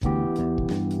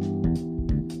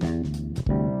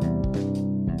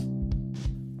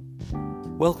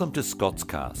Welcome to Scots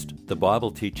Cast, the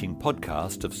Bible teaching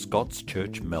podcast of Scots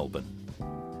Church Melbourne.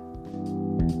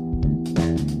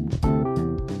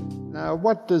 Now,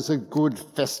 what does a good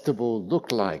festival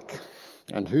look like?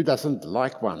 And who doesn't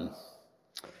like one?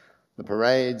 The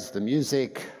parades, the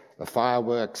music, the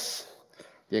fireworks,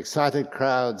 the excited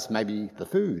crowds, maybe the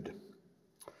food.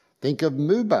 Think of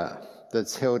Mooba,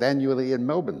 that's held annually in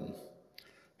Melbourne,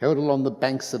 held along the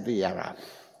banks of the Yarra.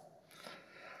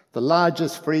 The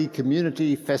largest free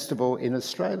community festival in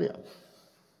Australia.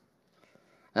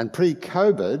 And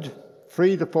pre-COVID,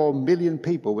 3 to 4 million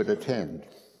people would attend.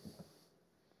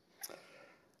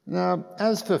 Now,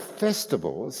 as for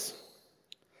festivals,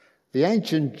 the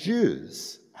ancient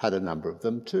Jews had a number of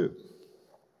them too.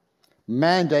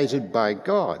 Mandated by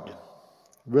God,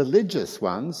 religious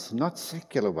ones, not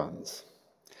secular ones.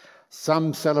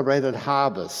 Some celebrated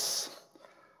harvests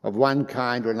of one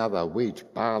kind or another, wheat,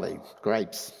 barley,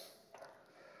 grapes.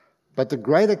 But the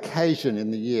great occasion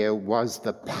in the year was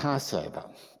the Passover,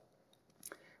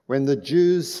 when the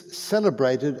Jews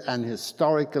celebrated an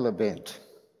historical event.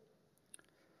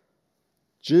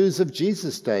 Jews of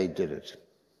Jesus' day did it,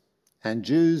 and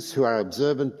Jews who are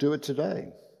observant do it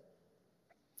today.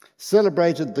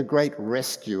 Celebrated the great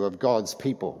rescue of God's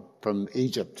people from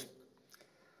Egypt,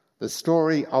 the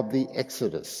story of the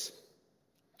Exodus.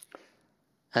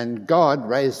 And God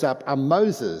raised up a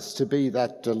Moses to be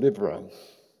that deliverer.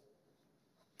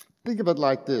 Think of it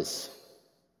like this: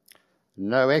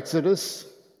 no Exodus,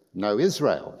 no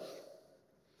Israel.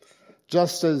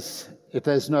 Just as if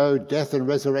there's no death and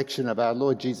resurrection of our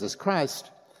Lord Jesus Christ,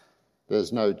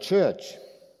 there's no church.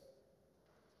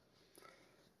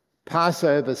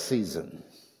 Passover season.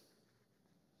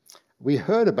 We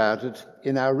heard about it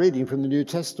in our reading from the New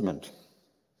Testament.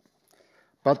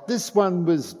 But this one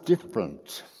was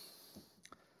different.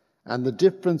 And the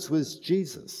difference was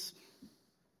Jesus.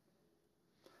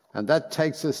 And that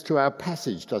takes us to our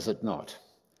passage, does it not?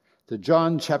 To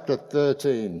John chapter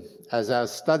 13, as our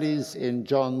studies in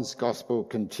John's Gospel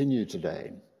continue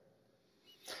today.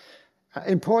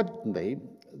 Importantly,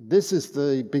 this is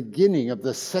the beginning of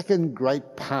the second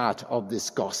great part of this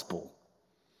Gospel.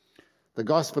 The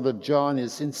Gospel of John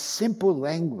is in simple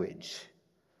language,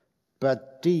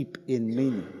 but deep in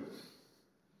meaning.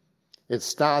 It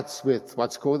starts with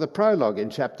what's called the prologue in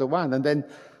chapter 1, and then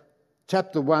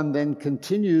chapter 1 then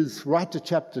continues right to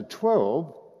chapter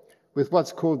 12 with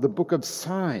what's called the book of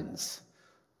signs.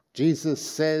 Jesus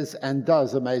says and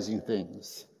does amazing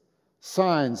things.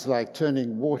 Signs like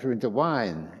turning water into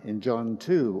wine in John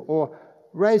 2, or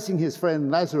raising his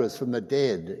friend Lazarus from the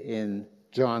dead in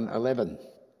John 11.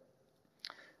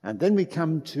 And then we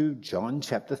come to John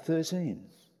chapter 13.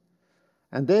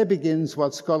 And there begins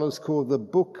what scholars call the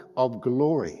book of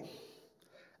glory,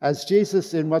 as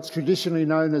Jesus, in what's traditionally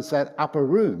known as that upper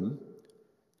room,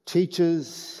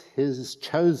 teaches his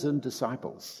chosen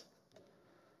disciples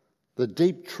the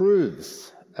deep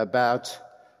truths about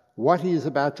what he is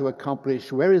about to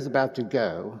accomplish, where he's about to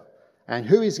go, and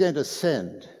who he's going to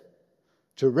send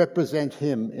to represent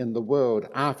him in the world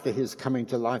after his coming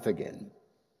to life again.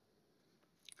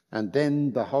 And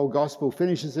then the whole gospel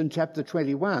finishes in chapter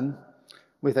 21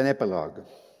 with an epilogue,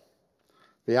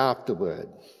 the afterword.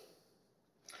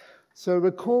 So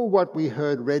recall what we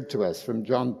heard read to us from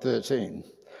John 13.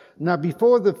 Now,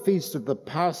 before the feast of the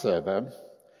Passover,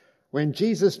 when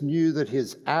Jesus knew that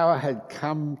his hour had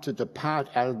come to depart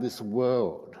out of this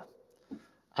world,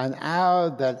 an hour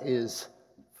that is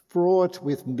fraught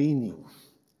with meaning,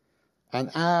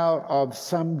 an hour of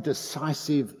some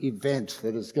decisive event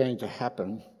that is going to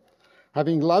happen,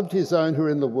 having loved his own who are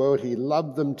in the world, he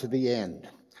loved them to the end.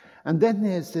 And then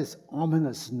there's this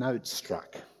ominous note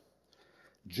struck.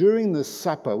 During the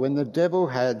supper, when the devil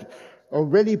had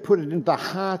already put it into the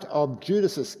heart of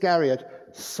Judas Iscariot,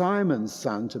 Simon's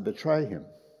son, to betray him,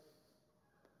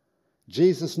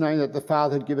 Jesus, knowing that the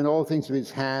Father had given all things to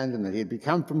his hand and that he had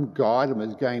become from God and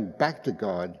was going back to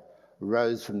God,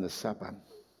 rose from the supper.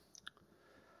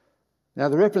 Now,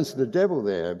 the reference to the devil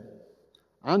there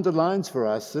underlines for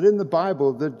us that in the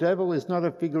Bible, the devil is not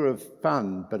a figure of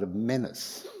fun, but of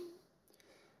menace.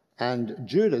 And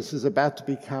Judas is about to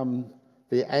become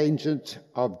the agent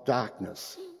of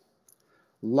darkness.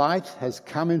 Light has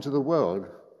come into the world,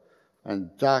 and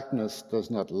darkness does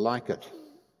not like it.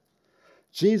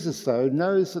 Jesus, though,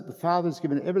 knows that the Father's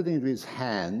given everything into his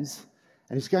hands,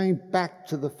 and he's going back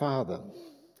to the Father,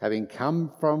 having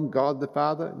come from God the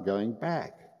Father, going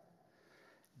back.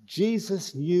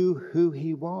 Jesus knew who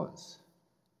he was.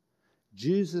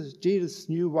 Jesus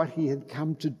knew what he had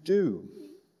come to do.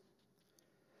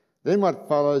 Then what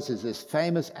follows is this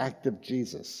famous act of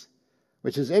Jesus,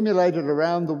 which is emulated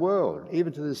around the world,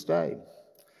 even to this day.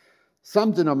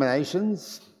 Some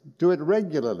denominations do it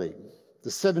regularly.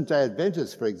 The Seventh-day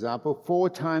Adventists, for example, 4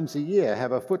 times a year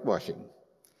have a foot washing.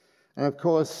 And of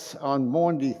course, on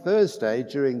Maundy Thursday,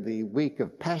 during the week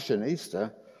of Passion,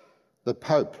 Easter, the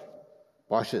Pope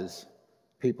washes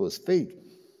people's feet.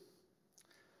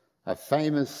 A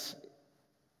famous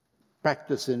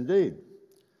practice indeed.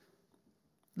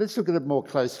 Let's look at it more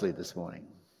closely this morning.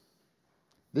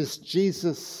 This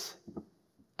Jesus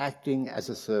acting as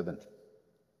a servant.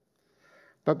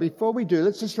 But before we do,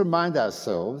 let's just remind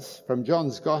ourselves from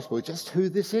John's Gospel just who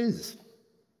this is.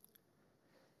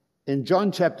 In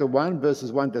John chapter 1,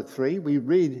 verses 1 to 3, we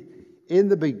read, "In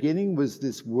the beginning was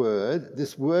this Word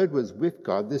was with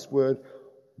God, this Word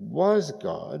was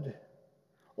God.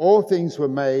 All things were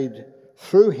made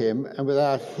through him, and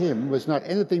without him was not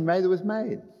anything made that was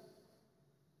made."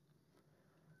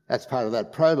 That's part of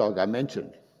that prologue I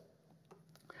mentioned.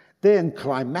 Then,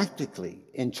 climactically,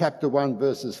 in chapter 1,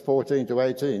 verses 14 to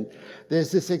 18,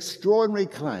 there's this extraordinary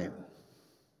claim.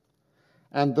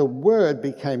 "And the Word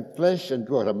became flesh and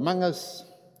dwelt among us,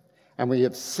 and we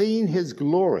have seen his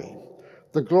glory.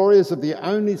 The glory is of the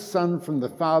only Son from the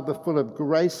Father, full of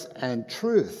grace and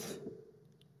truth."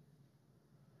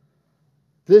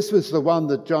 This was the one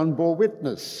that John bore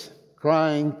witness,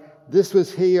 crying, "This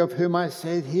was he of whom I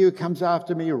said, 'He who comes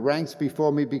after me ranks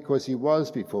before me because he was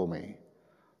before me.'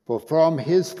 For from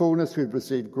his fullness we've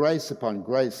received grace upon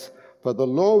grace. For the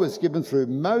law was given through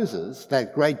Moses,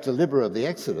 that great deliverer of the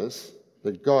Exodus,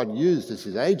 that God used as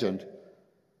his agent.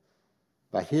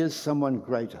 But here's someone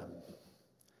greater.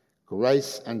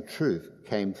 Grace and truth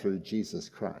came through Jesus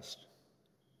Christ."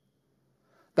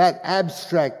 That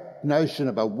abstract notion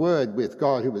of a word with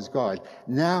God who was God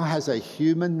now has a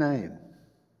human name,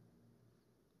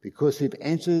 because we've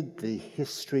entered the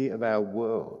history of our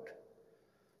world,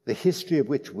 the history of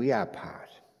which we are part.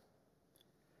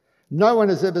 No one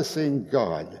has ever seen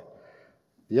God.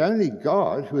 The only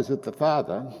God who is with the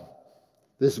Father,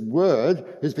 this Word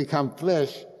who's become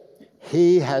flesh,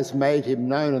 he has made him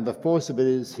known, and the force of it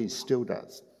is he still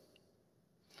does.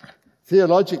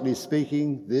 Theologically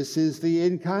speaking, this is the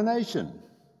incarnation.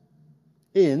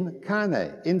 In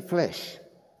carne, in flesh.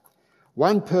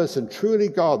 One person, truly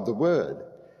God, the Word,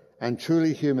 and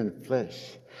truly human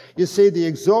flesh. You see, the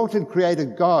exalted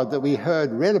created God that we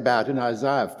read about in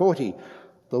Isaiah 40,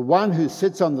 the one who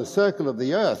sits on the circle of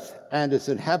the earth and its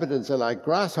inhabitants are like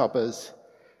grasshoppers,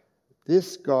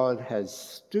 this God has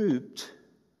stooped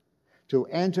to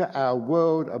enter our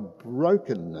world of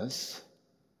brokenness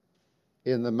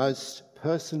in the most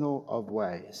personal of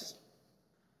ways.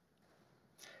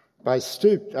 By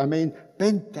stooped, I mean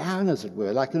bent down, as it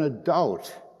were, like an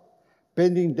adult,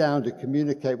 bending down to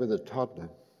communicate with a toddler.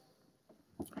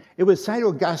 It was St.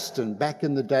 Augustine, back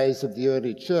in the days of the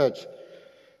early church,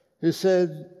 who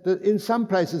said that in some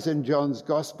places in John's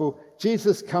Gospel,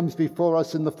 Jesus comes before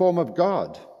us in the form of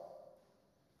God.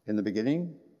 In the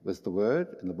beginning was the Word,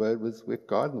 and the Word was with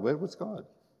God, and the Word was God.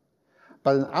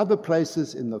 But in other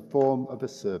places, in the form of a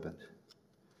servant,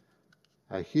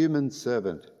 a human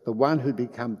servant, the one who'd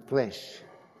become flesh.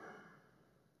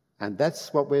 And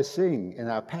that's what we're seeing in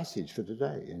our passage for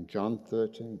today, in John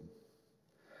 13.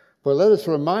 But let us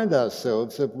remind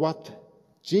ourselves of what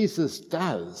Jesus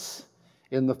does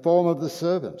in the form of the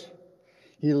servant.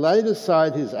 He laid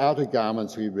aside his outer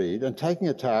garments, we read, and taking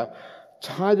a towel,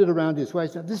 tied it around his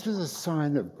waist. Now, this was a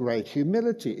sign of great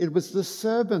humility. It was the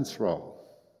servant's role.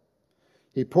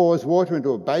 He pours water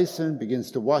into a basin,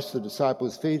 begins to wash the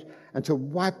disciples' feet, and to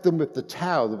wipe them with the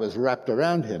towel that was wrapped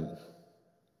around him.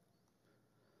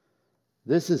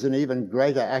 This is an even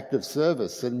greater act of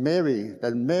service than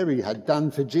Mary had done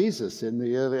for Jesus in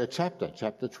the earlier chapter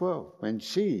 12, when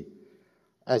she,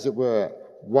 as it were,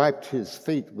 wiped his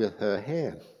feet with her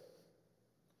hair.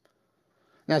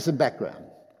 Now, some background.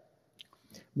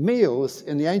 Meals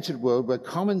in the ancient world were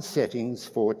common settings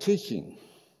for teaching.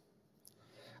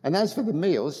 And as for the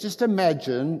meals, just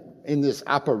imagine in this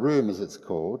upper room, as it's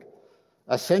called,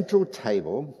 a central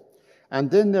table, and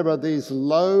then there are these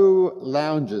low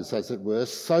lounges, as it were,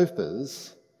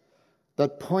 sofas,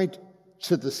 that point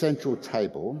to the central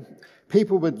table.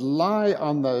 People would lie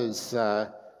on those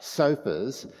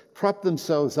sofas, prop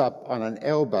themselves up on an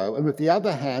elbow, and with the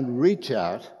other hand reach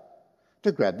out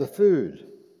to grab the food.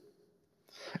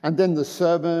 And then the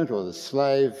servant or the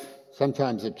slave,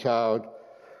 sometimes a child,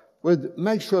 would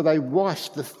make sure they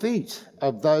washed the feet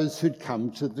of those who'd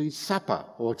come to the supper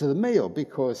or to the meal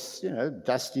because,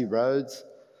 dusty roads,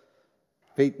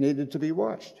 feet needed to be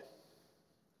washed.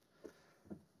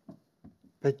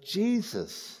 But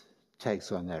Jesus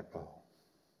takes on that role.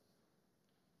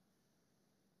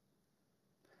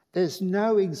 There's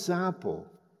no example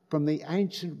from the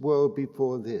ancient world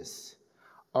before this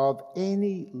of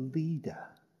any leader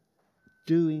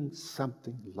doing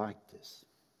something like this.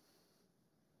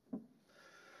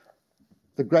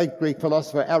 The great Greek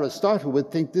philosopher Aristotle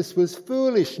would think this was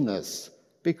foolishness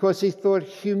because he thought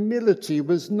humility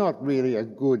was not really a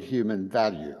good human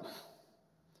value.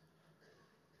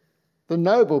 The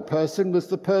noble person was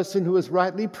the person who was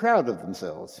rightly proud of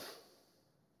themselves.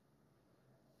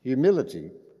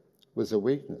 Humility was a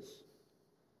weakness.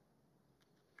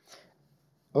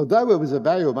 Although it was a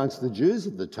value amongst the Jews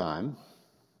of the time,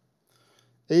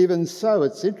 even so,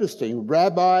 it's interesting,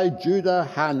 Rabbi Judah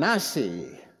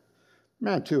Hanasi,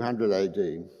 around 200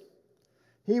 AD,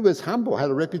 he was humble, had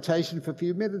a reputation for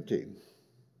humility,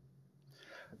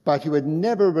 but he would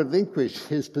never relinquish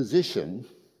his position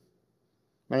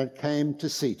when it came to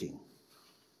seating.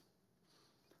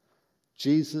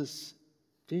 Jesus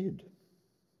did.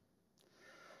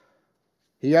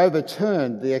 He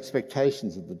overturned the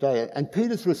expectations of the day. And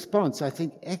Peter's response, I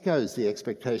think, echoes the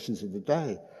expectations of the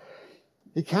day.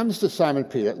 He comes to Simon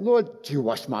Peter, "Lord, do you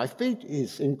wash my feet?"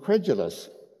 He's incredulous.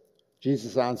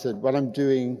 Jesus answered, "What I'm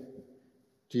doing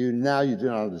to you now you do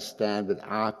not understand, but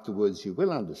afterwards you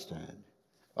will understand."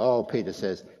 Oh, Peter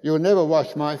says, "You'll never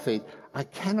wash my feet." I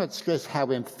cannot stress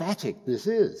how emphatic this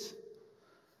is.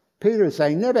 Peter is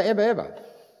saying, never, ever, ever.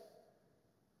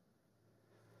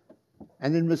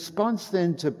 And in response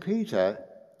then to Peter,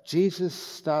 Jesus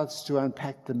starts to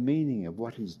unpack the meaning of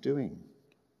what he's doing.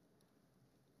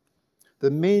 The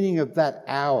meaning of that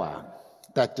hour,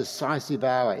 that decisive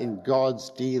hour in God's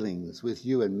dealings with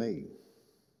you and me.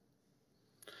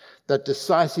 That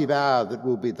decisive hour that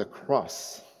will be the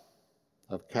cross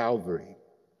of Calvary.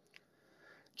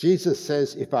 Jesus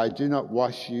says, "If I do not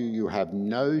wash you, you have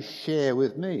no share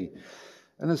with me."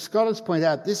 And as scholars point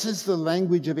out, this is the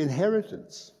language of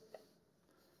inheritance.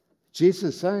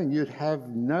 Jesus is saying you'd have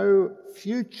no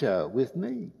future with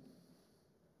me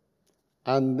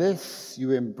unless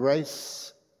you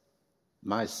embrace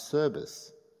my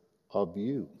service of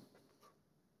you.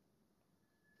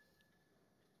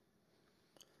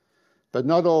 But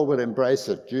not all would embrace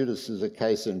it. Judas is a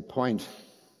case in point.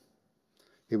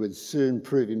 He would soon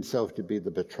prove himself to be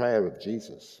the betrayer of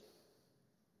Jesus.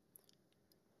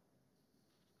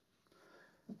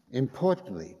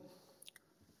 Importantly,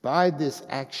 by this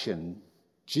action,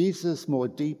 Jesus more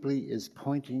deeply is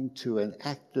pointing to an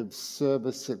act of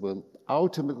service that will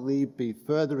ultimately be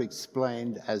further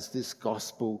explained as this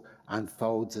gospel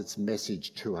unfolds its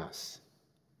message to us.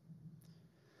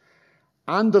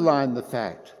 Underline the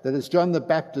fact that, as John the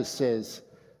Baptist says,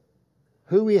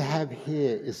 who we have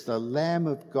here is the Lamb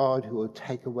of God who will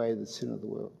take away the sin of the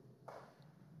world.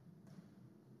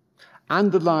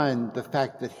 Underline the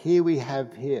fact that here we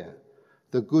have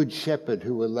the good shepherd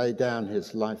who will lay down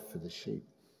his life for the sheep.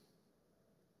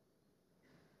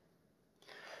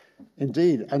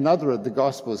 Indeed, another of the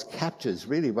Gospels captures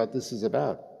really what this is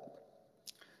about.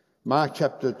 Mark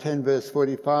chapter 10, verse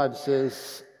 45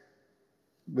 says,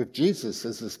 with Jesus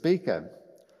as the speaker,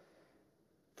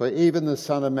 "For even the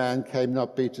Son of Man came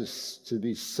not to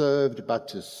be served, but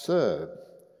to serve,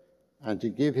 and to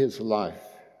give his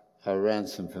life a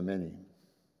ransom for many."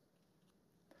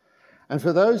 And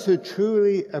for those who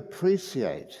truly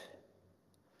appreciate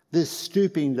this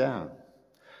stooping down,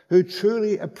 who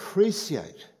truly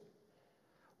appreciate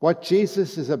what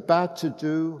Jesus is about to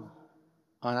do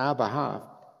on our behalf,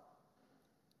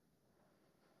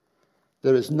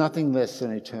 there is nothing less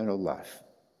than eternal life.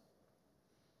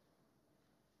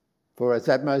 For as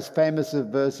that most famous of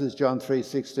verses, John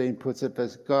 3:16 puts it, "For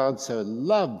God so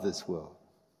loved this world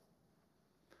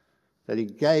that he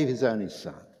gave his only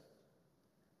Son,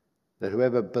 that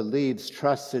whoever believes,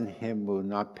 trusts in him will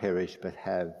not perish but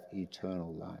have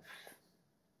eternal life."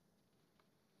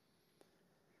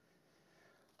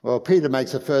 Well, Peter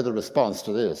makes a further response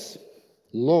to this.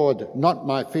 "Lord, not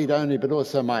my feet only, but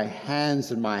also my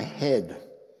hands and my head."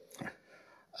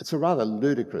 It's a rather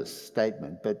ludicrous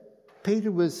statement, but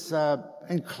Peter was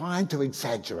inclined to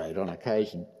exaggerate on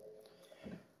occasion.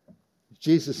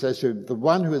 Jesus says to him, "The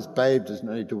one who is bathed does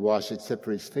not need to wash except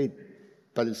for his feet,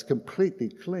 but is completely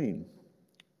clean.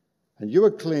 And you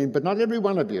are clean, but not every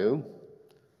one of you."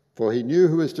 For he knew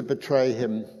who was to betray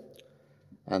him,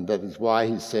 and that is why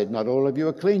he said, "Not all of you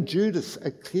are clean." Judas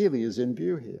clearly is in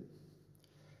view here.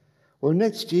 Well,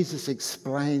 next Jesus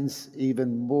explains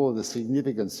even more the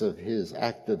significance of his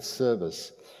act of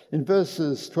service. In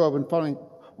verses 12 and following,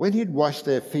 when he'd washed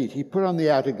their feet, he put on the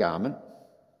outer garment,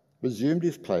 resumed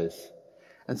his place,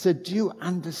 and said, "Do you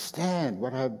understand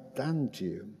what I've done to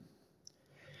you?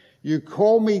 You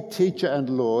call me teacher and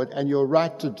Lord, and you're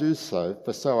right to do so,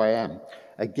 for so I am.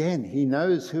 Again, he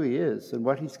knows who he is and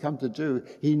what he's come to do.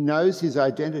 He knows his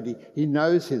identity. He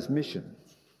knows his mission.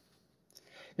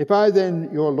 If I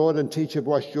then, your Lord and teacher, have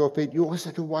washed your feet, you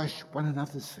also to wash one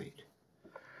another's feet.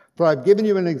 For I've given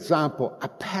you an example, a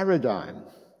paradigm,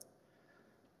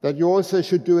 that you also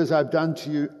should do as I've done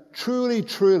to you. Truly,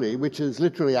 truly, which is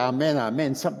literally amen,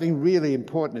 amen, something really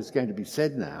important is going to be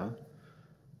said now.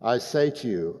 I say to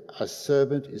you, a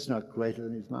servant is not greater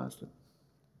than his master,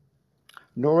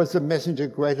 nor is a messenger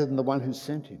greater than the one who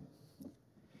sent him.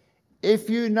 If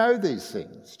you know these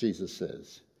things, Jesus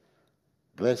says,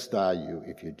 blessed are you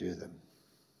if you do them.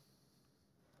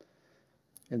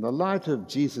 In the light of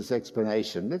Jesus'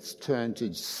 explanation, let's turn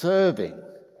to serving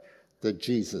the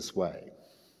Jesus way.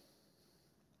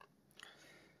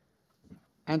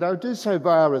 And I'll do so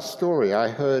via a story I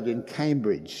heard in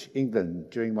Cambridge,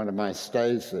 England, during one of my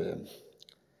stays there.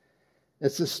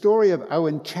 It's the story of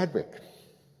Owen Chadwick,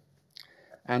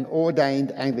 an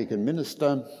ordained Anglican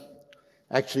minister,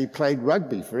 actually played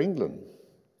rugby for England.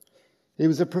 He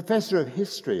was a professor of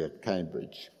history at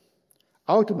Cambridge,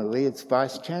 ultimately its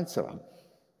vice-chancellor.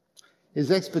 His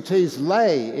expertise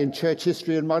lay in church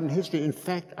history and modern history. In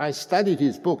fact, I studied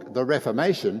his book, The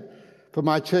Reformation, for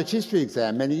my church history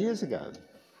exam many years ago.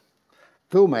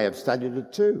 Phil may have studied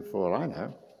it too, for all I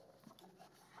know.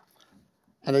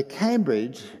 And at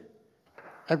Cambridge,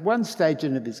 at one stage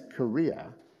in his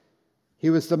career, he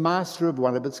was the master of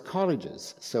one of its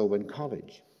colleges, Selwyn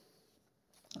College.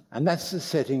 And that's the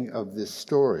setting of this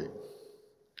story.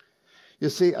 You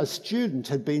see, a student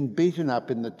had been beaten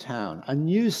up in the town, a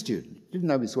new student, didn't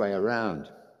know his way around.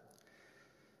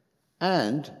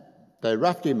 And they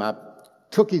roughed him up,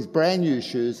 took his brand new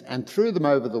shoes and threw them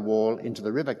over the wall into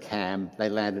the River Cam. They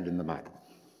landed in the mud.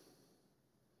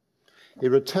 He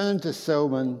returned to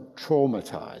Selwyn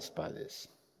traumatised by this.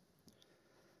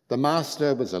 The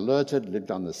master was alerted, lived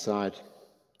on the site.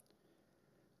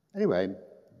 Anyway,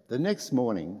 the next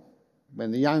morning,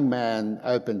 when the young man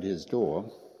opened his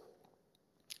door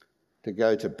to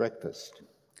go to breakfast,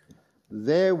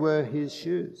 there were his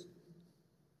shoes,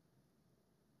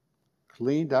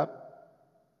 cleaned up,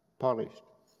 polished.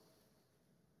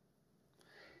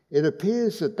 It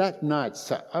appears that night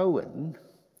Sir Owen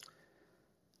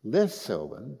left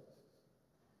Selwyn,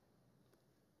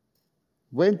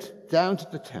 went down to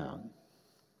the town,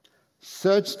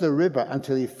 searched the river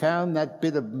until he found that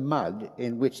bit of mud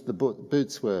in which the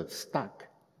boots were stuck,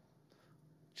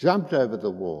 jumped over the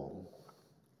wall,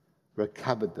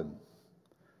 recovered them,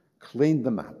 cleaned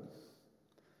them up,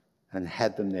 and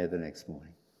had them there the next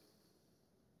morning.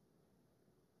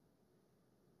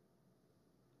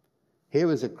 Here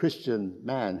was a Christian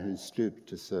man who stooped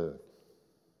to serve.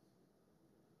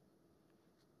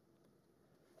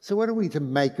 So what are we to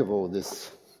make of all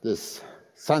this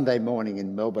Sunday morning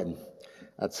in Melbourne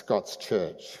at Scott's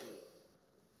Church?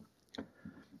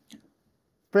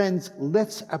 Friends,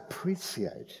 let's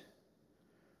appreciate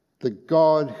the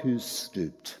God who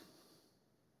stooped,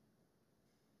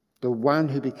 the one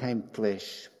who became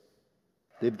flesh,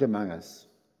 lived among us,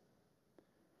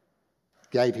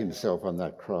 gave himself on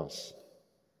that cross.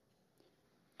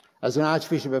 As an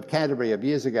Archbishop of Canterbury of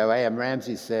years ago, A.M.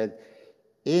 Ramsey said,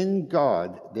 in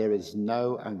God there is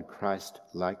no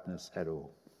un-Christ-likeness at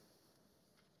all.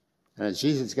 And as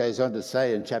Jesus goes on to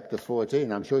say in chapter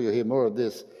 14, I'm sure you'll hear more of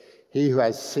this, he who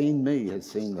has seen me has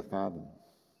seen the Father.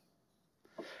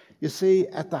 You see,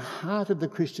 at the heart of the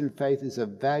Christian faith is a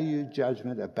value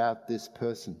judgment about this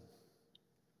person,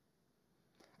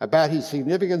 about his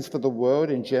significance for the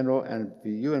world in general and for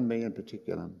you and me in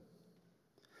particular.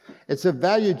 It's a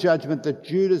value judgment that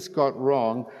Judas got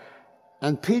wrong,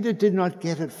 and Peter did not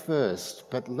get it first,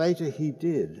 but later he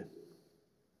did.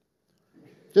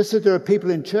 Just as there are people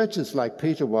in churches like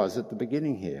Peter was at the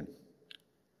beginning here.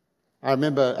 I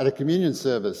remember at a communion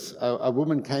service, a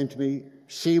woman came to me.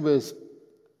 She was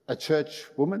a church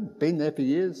woman, been there for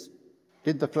years,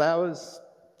 did the flowers,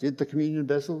 did the communion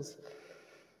vessels.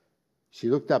 She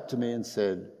looked up to me and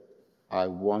said, I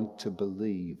want to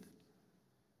believe,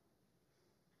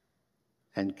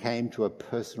 and came to a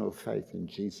personal faith in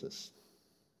Jesus,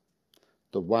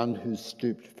 the one who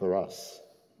stooped for us.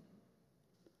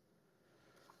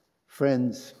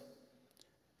 Friends,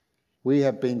 we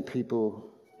are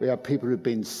people who've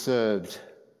been served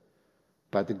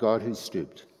by the God who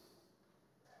stooped.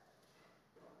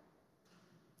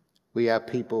 We are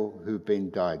people who've been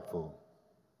died for.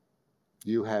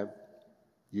 You have,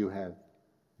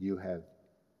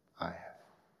 I have.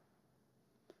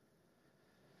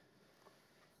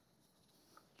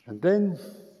 And then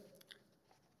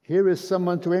here is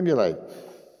someone to emulate.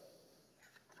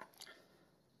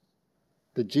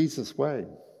 The Jesus way.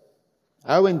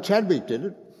 Owen Chadwick did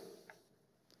it.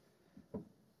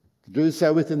 To do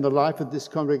so within the life of this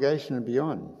congregation and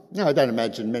beyond. Now, I don't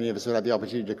imagine many of us will have the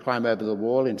opportunity to climb over the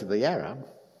wall into the Yarra,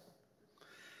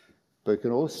 but we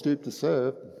can all stoop to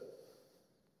serve.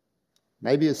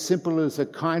 Maybe as simple as a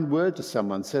kind word to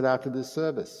someone said after this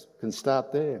service can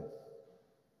start there.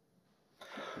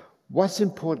 What's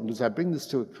important as I bring this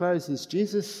to a close is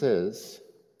Jesus says,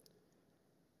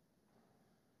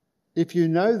 if you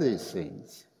know these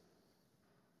things,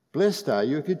 blessed are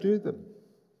you if you do them.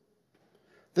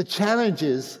 The challenge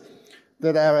is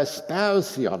that our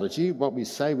espoused theology, what we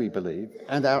say we believe,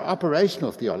 and our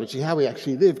operational theology, how we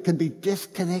actually live, can be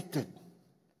disconnected.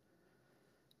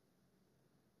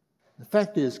 The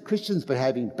fact is, Christians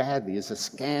behaving badly is a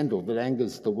scandal that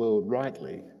angers the world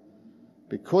rightly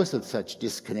because of such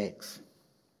disconnects.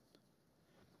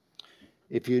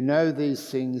 If you know these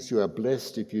things, you are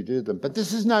blessed if you do them. But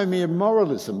this is no mere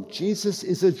moralism. Jesus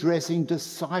is addressing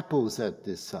disciples at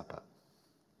this supper.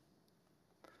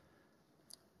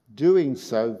 Doing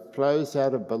so flows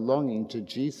out of belonging to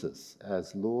Jesus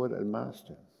as Lord and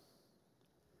Master.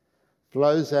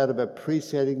 Flows out of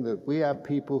appreciating that we are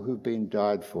people who've been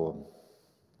died for,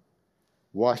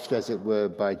 washed, as it were,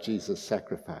 by Jesus'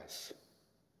 sacrifice.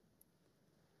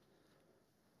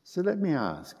 So let me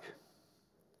ask,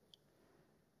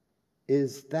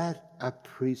 is that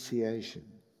appreciation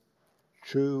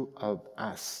true of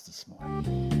us this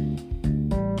morning?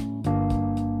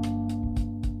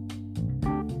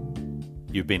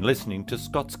 You've been listening to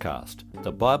Scotscast,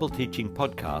 the Bible teaching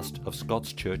podcast of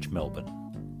Scots Church Melbourne.